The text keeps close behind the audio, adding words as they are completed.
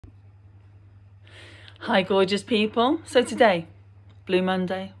Hi gorgeous people. So today, Blue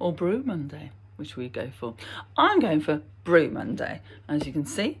Monday or Brew Monday, which we go for? I'm going for Brew Monday, as you can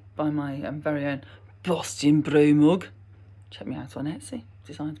see by my very own Boston Brew mug. Check me out on Etsy,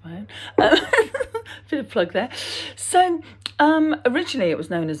 designs my own. Bit of plug there. So originally it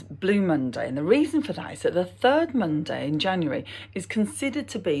was known as Blue Monday, and the reason for that is that the third Monday in January is considered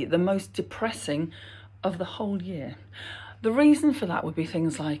to be the most depressing of the whole year. The reason for that would be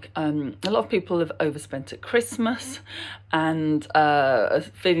things like a lot of people have overspent at Christmas and are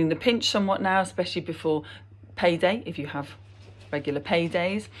feeling the pinch somewhat now, especially before payday, if you have regular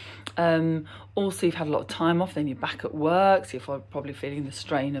paydays. Also, you've had a lot of time off, then you're back at work, so you're probably feeling the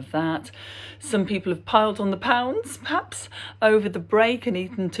strain of that. Some people have piled on the pounds, perhaps, over the break and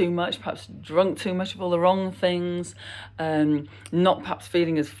eaten too much, perhaps drunk too much of all the wrong things, not perhaps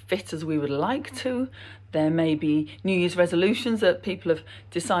feeling as fit as we would like to. There may be New Year's resolutions that people have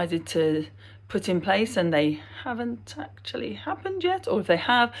decided to put in place and they haven't actually happened yet, or if they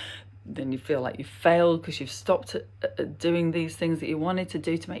have, then you feel like you've failed because you've stopped doing these things that you wanted to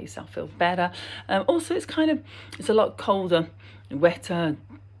do to make yourself feel better. Also, it's a lot colder, wetter,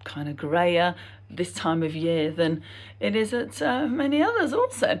 kind of grayer this time of year than it is at many others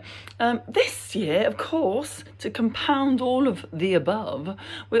also. This year, of course, to compound all of the above,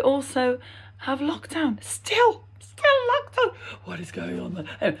 we also have lockdown. Still lockdown. What is going on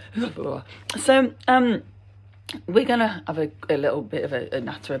there? So we're going to have a little bit of a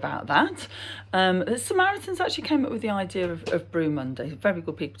natter about that. The Samaritans actually came up with the idea of Brew Monday. Very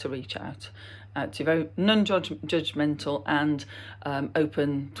good people to reach out to, very non-judgmental and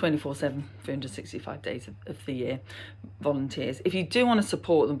open 24/7, 365 days of the year, volunteers. If you do want to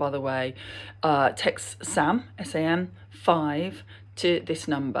support them, by the way, text SAM, S-A-M, 5 to this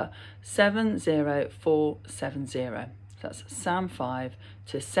number, 70470. That's SAM5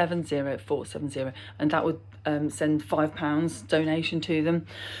 to 70470, and that would send £5 donation to them.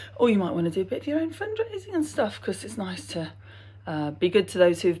 Or you might want to do a bit of your own fundraising and stuff, because it's nice to be good to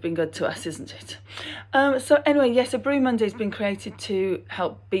those who've been good to us, isn't it? So anyway, yes, a Brew Monday has been created to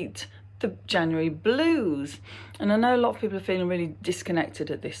help beat the January blues, and I know a lot of people are feeling really disconnected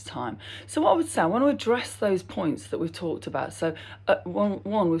at this time. So what I would say, I want to address those points that we've talked about. So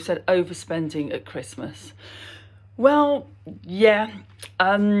one, we've said overspending at Christmas. Well, yeah,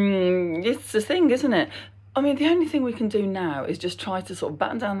 it's the thing, isn't it? I mean, the only thing we can do now is just try to sort of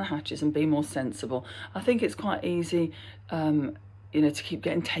batten down the hatches and be more sensible. I think it's quite easy, to keep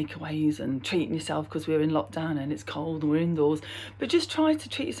getting takeaways and treating yourself because we're in lockdown and it's cold and we're indoors. But just try to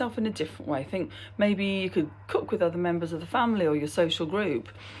treat yourself in a different way. I think maybe you could cook with other members of the family or your social group.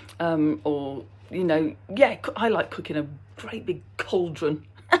 I like cooking a great big cauldron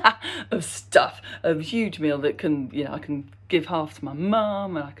of stuff, a huge meal that can, I can give half to my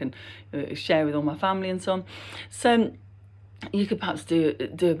mum and I can share with all my family and so on. So you could perhaps do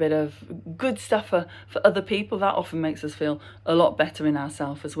a bit of good stuff for other people. That often makes us feel a lot better in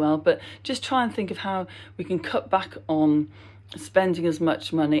ourselves as well. But just try and think of how we can cut back on spending as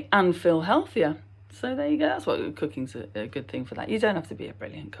much money and feel healthier. So there you go. That's what cooking's a good thing for that. You don't have to be a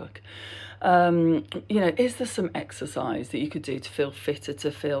brilliant cook. Is there some exercise that you could do to feel fitter, to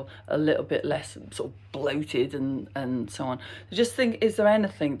feel a little bit less sort of bloated and so on? Just think, is there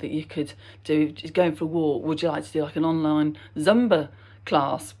anything that you could do? Just going for a walk, would you like to do like an online Zumba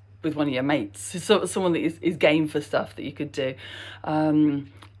class with one of your mates? So someone that is game for stuff that you could do.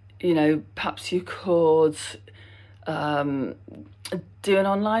 Perhaps you could do an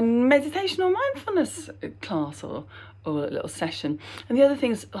online meditation or mindfulness class or a little session. And the other thing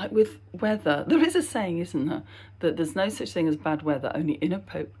is, like with weather, there is a saying, isn't there, that there's no such thing as bad weather, only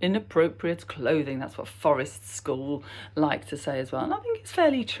inappropriate clothing. That's what Forest School like to say as well, and I think it's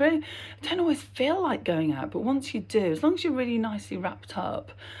fairly true. I don't always feel like going out, but once you do, as long as you're really nicely wrapped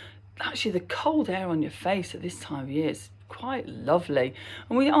up, actually the cold air on your face at this time of year is quite lovely.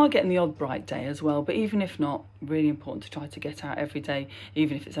 And we are getting the odd bright day as well, but even if not, really important to try to get out every day,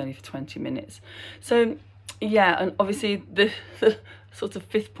 even if it's only for 20 minutes. So yeah, and obviously the sort of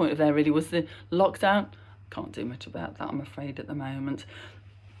fifth point of there really was the lockdown. Can't do much about that, I'm afraid, at the moment,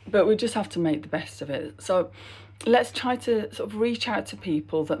 but we just have to make the best of it. So let's try to sort of reach out to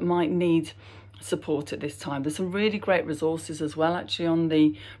people that might need support at this time. There's some really great resources as well, actually, on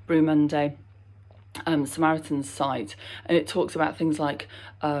the Brew Monday Samaritans site, and it talks about things like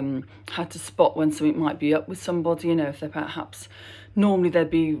how to spot when something might be up with somebody, if they're perhaps normally they'd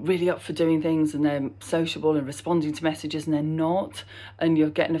be really up for doing things and they're sociable and responding to messages and they're not, and you're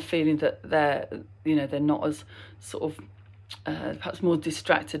getting a feeling that they're not as sort of perhaps more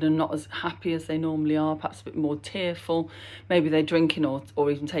distracted and not as happy as they normally are, perhaps a bit more tearful. Maybe they're drinking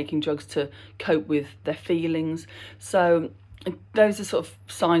or even taking drugs to cope with their feelings. So those are sort of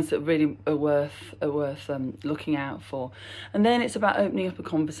signs that really are worth looking out for. And then it's about opening up a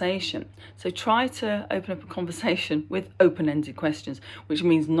conversation. So try to open up a conversation with open-ended questions, which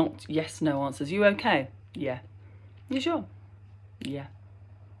means not yes, no answers. You okay? Yeah. You sure? Yeah.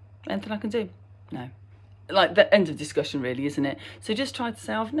 Anything I can do? No. Like the end of discussion, really, isn't it? So just try to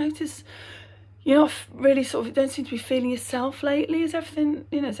say, I've noticed you're not really don't seem to be feeling yourself lately. Is everything,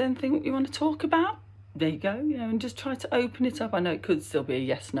 is there anything you want to talk about? There you go, and just try to open it up. I know it could still be a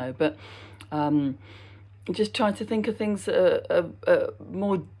yes, no, but just try to think of things that are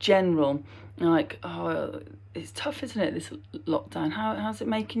more general, like, oh, it's tough, isn't it, this lockdown? How's it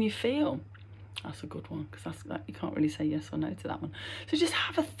making you feel? That's a good one, because you can't really say yes or no to that one. So just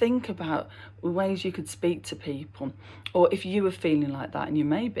have a think about ways you could speak to people, or if you were feeling like that, and you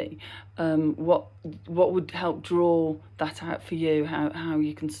may be, what would help draw that out for you, how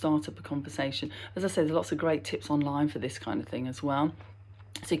you can start up a conversation. As I say, there's lots of great tips online for this kind of thing as well,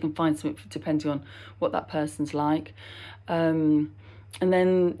 so you can find something depending on what that person's like. And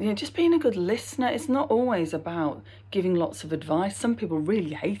then, just being a good listener. It's not always about giving lots of advice. Some people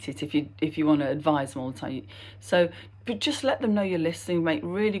really hate it if you want to advise them all the time. So, but just let them know you're listening. Make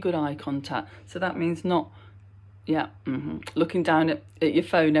really good eye contact. So that means not, looking down at your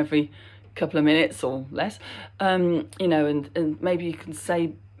phone every couple of minutes or less. And maybe you can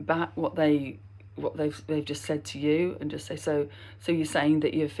say back what they've just said to you, and just say, so you're saying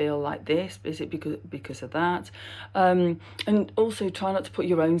that you feel like this, is it because of that? And also try not to put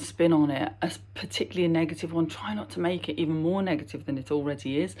your own spin on it, as particularly a negative one. Try not to make it even more negative than it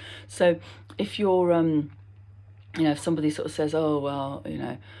already is. So if you're if somebody sort of says, oh well,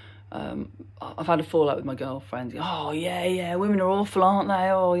 I've had a fallout with my girlfriend. Oh yeah, women are awful, aren't they?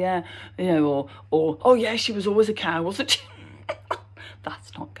 Oh yeah, or oh yeah, she was always a cow, wasn't she?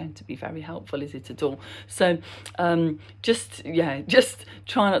 That's not going to be very helpful, is it at all? So just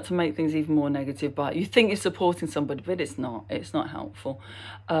try not to make things even more negative. But you think you're supporting somebody, but it's not helpful.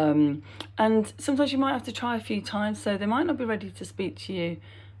 And sometimes you might have to try a few times, so they might not be ready to speak to you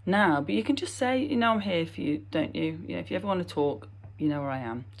now, but you can just say, I'm here for you, don't you? If you ever want to talk, you know where I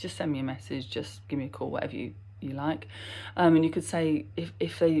am. Just send me a message, just give me a call, whatever you like. And you could say, if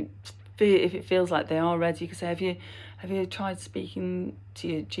it feels like they are ready, you could say, have you tried speaking to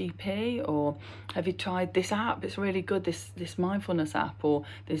your GP, or have you tried this app? It's really good, this mindfulness app, or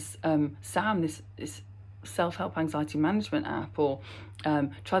this SAM, this self-help anxiety management app, or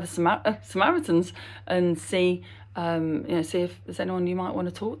try the Samaritans and see if there's anyone you might want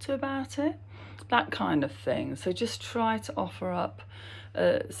to talk to about it, that kind of thing. So just try to offer up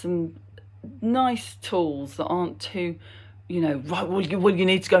some nice tools that aren't too, right, well, you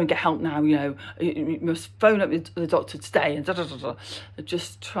need to go and get help now, you must phone up the doctor today, and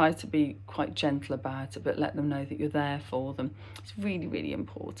Just try to be quite gentle about it, but let them know that you're there for them. It's really, really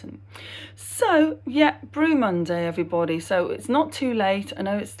important. So, Brew Monday, everybody. So it's not too late. I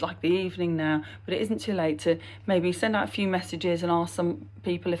know it's like the evening now, but it isn't too late to maybe send out a few messages and ask some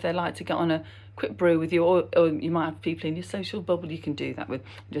people if they'd like to get on a quick brew with you, or you might have people in your social bubble you can do that with.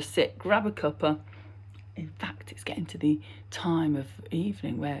 Just sit, grab a cuppa. In fact, it's getting to the time of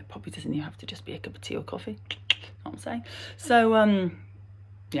evening where it probably doesn't even have to just be a cup of tea or coffee. That's what I'm saying. So,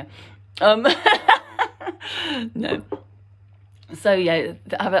 no. So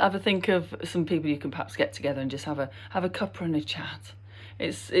have a think of some people you can perhaps get together and just have a cuppa and a chat.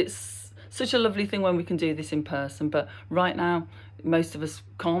 It's such a lovely thing when we can do this in person, but right now most of us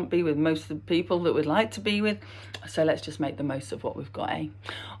can't be with most of the people that we'd like to be with, so let's just make the most of what we've got, eh?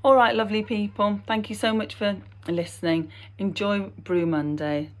 All right, lovely people, thank you so much for listening. Enjoy Brew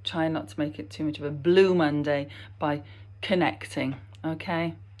Monday. Try not to make it too much of a Blue Monday by connecting.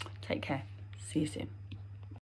 Okay, take care, see you soon.